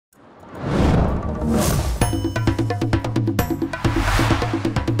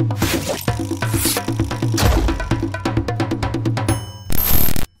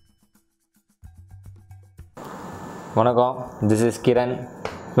வணக்கம், this is Kiran.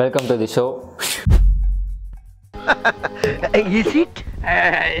 Welcome to the show. Is it?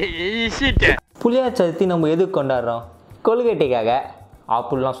 புலியார் Chaturthi நம்ம எதுக்கு கொண்டாடுறோம்? கொழுக்கட்டைக்காக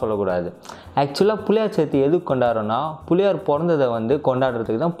அப்படிலாம் சொல்லக்கூடாது. ஆக்சுவலாக புலியார் சதுர்த்தி எதுக்கு கொண்டாடுறோன்னா, புலியார் பிறந்ததை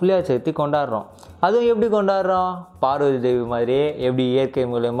கொண்டாடுறதுக்கு தான் புலியார் சதுர்த்தி கொண்டாடுறோம். அதுவும் எப்படி கொண்டாடுறோம்? பார்வதி தேவி மாதிரியே எப்படி இயற்கை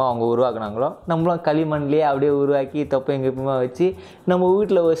மூலயமா அவங்க உருவாக்குனாங்களோ, நம்மளும் களிமண்லேயே அப்படியே உருவாக்கி தொப்பையும் கிப்பமா வச்சு நம்ம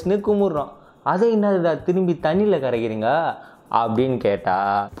வீட்டில் வச்சுன்னு கும்பிட்றோம். அதை என்னதுடா திரும்பி தண்ணியில் கரைக்கிறீங்க அப்படின்னு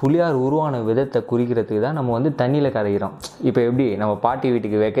கேட்டால், புலியார் உருவான விதத்தை குறிக்கிறதுக்கு தான் நம்ம தண்ணியில் கரைக்கிறோம். இப்போ எப்படி நம்ம பாட்டி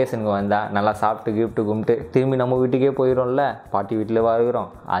வீட்டுக்கு வெக்கேஷனுக்கு வந்தால் நல்லா சாப்பிட்டு கிஃப்ட்டு கும்பிட்டு திரும்பி நம்ம வீட்டுக்கே போயிடும்ல, பாட்டி வீட்டில் வாழ்கிறோம்.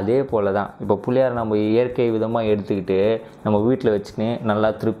 அதே போல் தான் இப்போ புலியார் நம்ம இயற்கை விதமாக எடுத்துக்கிட்டு நம்ம வீட்டில் வச்சுன்னு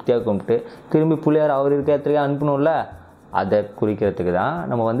நல்லா திருப்தியாக கும்பிட்டு திரும்பி புலியார் அவர் இருக்க இடத்துக்கு அனுப்பணும்ல, அதை குறிக்கிறதுக்கு தான்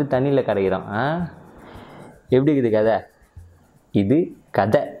நம்ம தண்ணியில் கரைக்கிறோம். எப்படி இருக்குது கதை? இது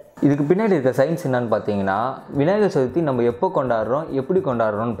கதை. இதுக்கு பின்னாடி இருக்க சயின்ஸ் என்னன்னு பார்த்தீங்கன்னா, விநாயகர் சதுர்த்தி நம்ம எப்போ கொண்டாடுறோம், எப்படி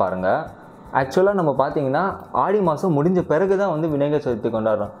கொண்டாடுறோம்னு பாருங்கள். ஆக்சுவலாக நம்ம பார்த்தீங்கன்னா ஆடி மாதம் முடிஞ்ச பிறகு தான் விநாயகர் சதுர்த்தி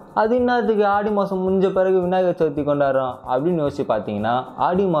கொண்டாடுறோம். அது என்னத்துக்கு ஆடி மாதம் முடிஞ்ச பிறகு விநாயகர் சதுர்த்தி கொண்டாடுறோம் அப்படின்னு யோசிச்சு பார்த்தீங்கன்னா,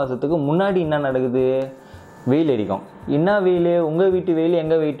 ஆடி மாதத்துக்கு முன்னாடி என்ன நடக்குது? வெயில் அடிக்கும். என்ன வெயில்? உங்கள் வீட்டு வெயில்,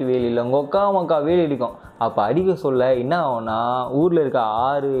 எங்கள் வீட்டு வெயில் இல்லை, உங்கள் மக்கா வெயில் அடிக்கும். அப்போ அடிக்க சொல்ல என்ன ஆகும்னா, ஊரில் இருக்க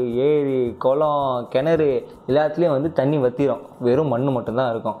ஆறு, ஏரி, குளம், கிணறு எல்லாத்துலேயும் தண்ணி வற்றிடும். வெறும் மண்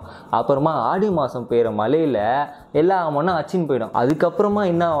மட்டும்தான் இருக்கும். அப்புறமா ஆடி மாதம் பெய்கிற மழையில் எல்லா மண்ணும் அச்சின்னு போயிடும். அதுக்கப்புறமா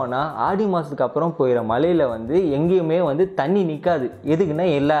என்ன ஆகும்னா, ஆடி மாதத்துக்கு அப்புறம் போயிடுற மழையில் எங்கேயுமே தண்ணி நிற்காது. எதுக்குன்னா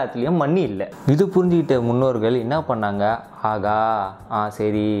எல்லா இடத்துலையும் மண் இல்லை. இது புரிஞ்சுக்கிட்ட முன்னோர்கள் என்ன பண்ணாங்க, ஆகா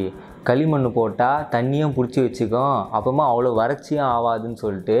சரி களிமண் போட்டால் தண்ணியும் பிடிச்சி வச்சுக்கும், அப்புறமா அவ்வளோ வறட்சியும் ஆகாதுன்னு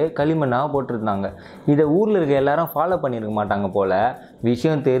சொல்லிட்டு களிமண்ணாக போட்டிருந்தாங்க. இதை ஊரில் இருக்க எல்லாரும் ஃபாலோ பண்ணியிருக்க மாட்டாங்க போல்.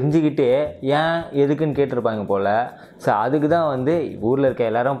 விஷயம் தெரிஞ்சுக்கிட்டே ஏன் எதுக்குன்னு கேட்டிருப்பாங்க போல். ஸோ அதுக்கு தான் ஊரில் இருக்க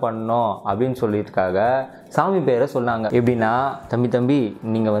எல்லாரும் பண்ணணும் அப்படின்னு சொல்லியிருக்காங்க. சாமி பேரை சொன்னாங்க. எப்படின்னா, தம்பி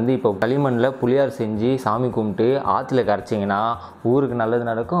நீங்கள் இப்போ களிமண்ணில் புலியார் செஞ்சு சாமி கும்பிட்டு ஆற்றுல கரைச்சிங்கன்னா ஊருக்கு நல்லது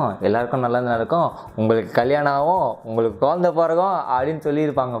நடக்கும், எல்லாருக்கும் நல்லது நடக்கும், உங்களுக்கு கல்யாணம் ஆகும், உங்களுக்கு குழந்தை பிறகும் அப்படின்னு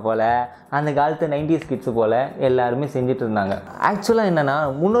சொல்லியிருப்பாங்க போல். அந்த காலத்து 90s கிட்ஸு போல் எல்லாருமே செஞ்சுட்டு இருந்தாங்க. ஆக்சுவலாக என்னென்னா,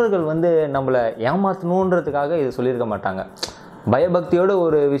 முன்னோர்கள் நம்மளை ஏமாற்றணுன்றதுக்காக இதை சொல்லியிருக்க மாட்டாங்க. பயபக்தியோட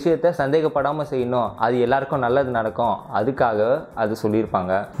ஒரு விஷயத்தை சந்தேகப்படாமல் செய்யணும், அது எல்லாருக்கும் நல்லது நடக்கும், அதுக்காக அது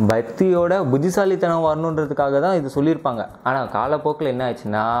சொல்லியிருப்பாங்க. பக்தியோட புத்திசாலித்தனம் வரணுன்றதுக்காக தான் இது சொல்லியிருப்பாங்க. ஆனால் காலப்போக்கில் என்ன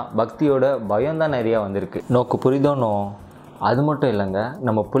ஆச்சுன்னா, பக்தியோட பயம் தான் நிறையா வந்திருக்கு. நோக்கு புரிதோனோ? அது மட்டும் இல்லைங்க,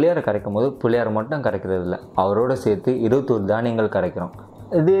 நம்ம புலியாரை கரைக்கும் போது புலியாரை மட்டும் கரைக்கிறது இல்லை, அவரோட சேர்த்து 21 தானியங்கள் கரைக்கிறோம்.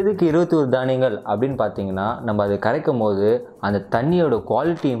 இது எதுக்கு 21 தானியங்கள் அப்படின்னு பார்த்தீங்கன்னா, நம்ம அதை கரைக்கும் போது அந்த தண்ணியோட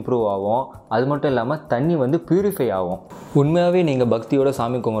குவாலிட்டி இம்ப்ரூவ் ஆகும். அது மட்டும் இல்லாமல் தண்ணி பியூரிஃபை ஆகும். உண்மையாகவே நீங்கள் பக்தியோட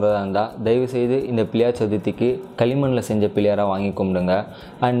சாமி கும்பிட்றதா இருந்தால் தயவுசெய்து இந்த பிள்ளையார் சதுர்த்திக்கு களிமண்ணில் செஞ்ச பிள்ளையாராக வாங்கி கும்பிடுங்க.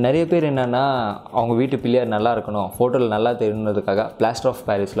 அண்ட் நிறைய பேர் என்னென்னா, அவங்க வீட்டு பிள்ளையார் நல்லா இருக்கணும், ஃபோட்டோவில் நல்லா தெரியணுன்றதுக்காக பிளாஸ்டர் ஆஃப்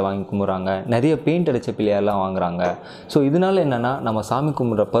பாரிஸில் வாங்கி கும்பிட்றாங்க. நிறைய பெயிண்ட் அடித்த பிள்ளையார்லாம் வாங்குறாங்க. ஸோ இதனால் என்னென்னா, நம்ம சாமி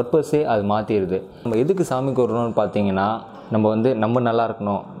கும்பிட்ற பர்பஸே அது மாற்றிடுது. நம்ம எதுக்கு சாமி கும்பிட்றோன்னு பார்த்தீங்கன்னா, நம்ம நல்லா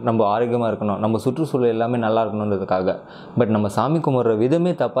இருக்கணும், நம்ம ஆரோக்கியமாக இருக்கணும், நம்ம சுற்றுச்சூழல் எல்லாமே நல்லா இருக்கணுன்றதுக்காக. பட் நம்ம சாமி கும்பிட்ற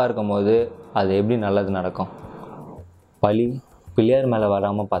விதமே தப்பாக இருக்கும் போது அது எப்படி நல்லது நடக்கும்? பழி பிள்ளையார் மேலே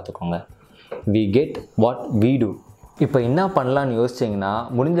வராமல் பார்த்துக்கோங்க. we get what we do. இப்போ என்ன பண்ணலான்னு யோசிச்சிங்கன்னா,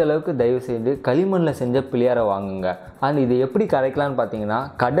 முடிஞ்ச அளவுக்கு தயவுசெய்து களிமண்ணில் செஞ்ச பிள்ளையாரை வாங்குங்க. அண்ட் இதை எப்படி கரைக்கலான்னு பார்த்தீங்கன்னா,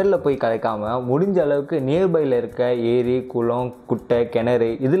 கடலில் போய் கரைக்காமல் முடிஞ்ச அளவுக்கு நியர்பையில் இருக்க ஏரி, குளம், குட்டை, கிணறு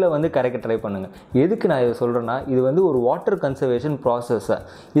இதில் கரைக்க ட்ரை பண்ணுங்கள். எதுக்கு நான் இதை சொல்கிறேன்னா, இது ஒரு வாட்டர் கன்சர்வேஷன் ப்ராசஸ்.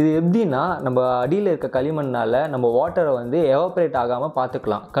 இது எப்படின்னா, நம்ம அடியில் இருக்க களிமண்ணால் நம்ம வாட்டரை எவாப்ரேட் ஆகாமல்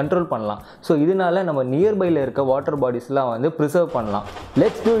பார்த்துக்கலாம், கண்ட்ரோல் பண்ணலாம். ஸோ இதனால நம்ம நியர்பையில் இருக்க வாட்டர் பாடிஸ்லாம் ப்ரிசர்வ் பண்ணலாம்.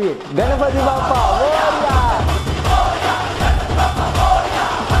 Let's do it. கணபதி பாப்பா!